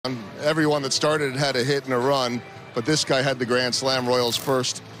everyone that started had a hit and a run, but this guy had the Grand Slam, Royals'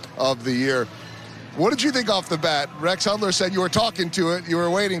 first of the year. What did you think off the bat? Rex Hudler said you were talking to it, you were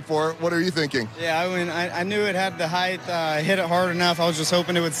waiting for it. What are you thinking? Yeah, I mean, I knew it had the height. Hit it hard enough. I was just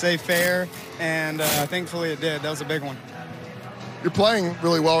hoping it would stay fair, and thankfully it did. That was a big one. You're playing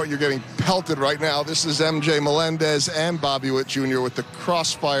really well. You're getting pelted right now. This is MJ Melendez and Bobby Witt Jr. with the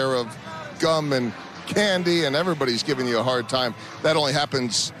crossfire of gum and candy, and everybody's giving you a hard time. That only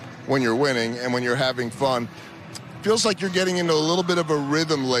happens when you're winning and when you're having fun. Feels like you're getting into a little bit of a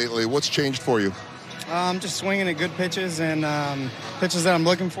rhythm lately. What's changed for you? Just swinging at good pitches and pitches that I'm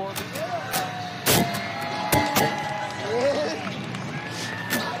looking for.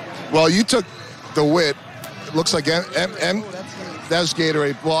 Well, you took the Witt. It looks like that's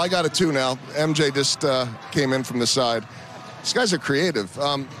Gatorade. Well, I got it too now. MJ just came in from the side. These guys are creative.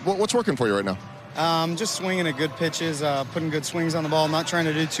 What's working for you right now? Just swinging at good pitches, putting good swings on the ball, not trying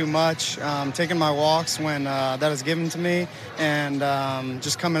to do too much, taking my walks when that is given to me, and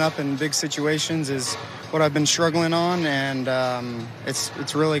just coming up in big situations is what I've been struggling on, and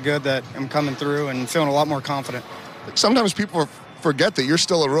it's really good that I'm coming through and feeling a lot more confident. Sometimes people forget that you're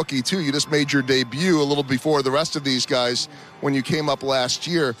still a rookie too. You just made your debut a little before the rest of these guys when you came up last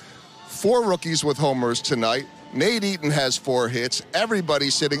year. 4 rookies with homers tonight. Nate Eaton has 4 hits.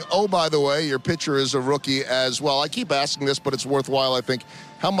 Everybody's sitting. Oh, by the way, your pitcher is a rookie as well. I keep asking this, but it's worthwhile, I think.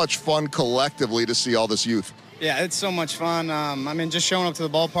 How much fun collectively to see all this youth? Yeah, it's so much fun. I mean, just showing up to the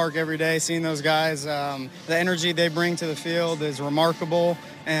ballpark every day, seeing those guys, the energy they bring to the field is remarkable,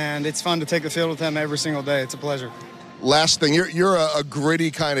 and it's fun to take the field with them every single day. It's a pleasure. Last thing, you're a gritty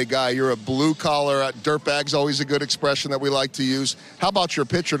kind of guy. You're a blue-collar, dirtbag's always a good expression that we like to use. How about your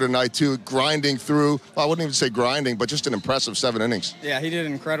pitcher tonight, too, grinding through, well, I wouldn't even say grinding, but just an impressive 7 innings. Yeah, he did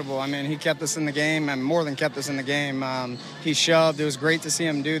incredible. I mean, he kept us in the game, and more than kept us in the game. He shoved. It was great to see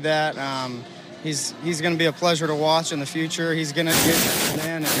him do that. He's going to be a pleasure to watch in the future. He's going to get in,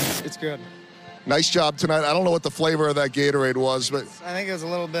 and it's good. Nice job tonight. I don't know what the flavor of that Gatorade was, but I think it was a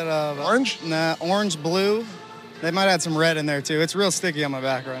little bit of orange? Nah, orange, blue. They might add some red in there, too. It's real sticky on my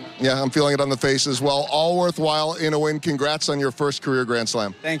back right now. Yeah, I'm feeling it on the face as well. All worthwhile in a win. Congrats on your first career Grand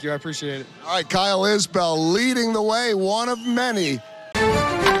Slam. Thank you. I appreciate it. All right, Kyle Isbel leading the way, one of many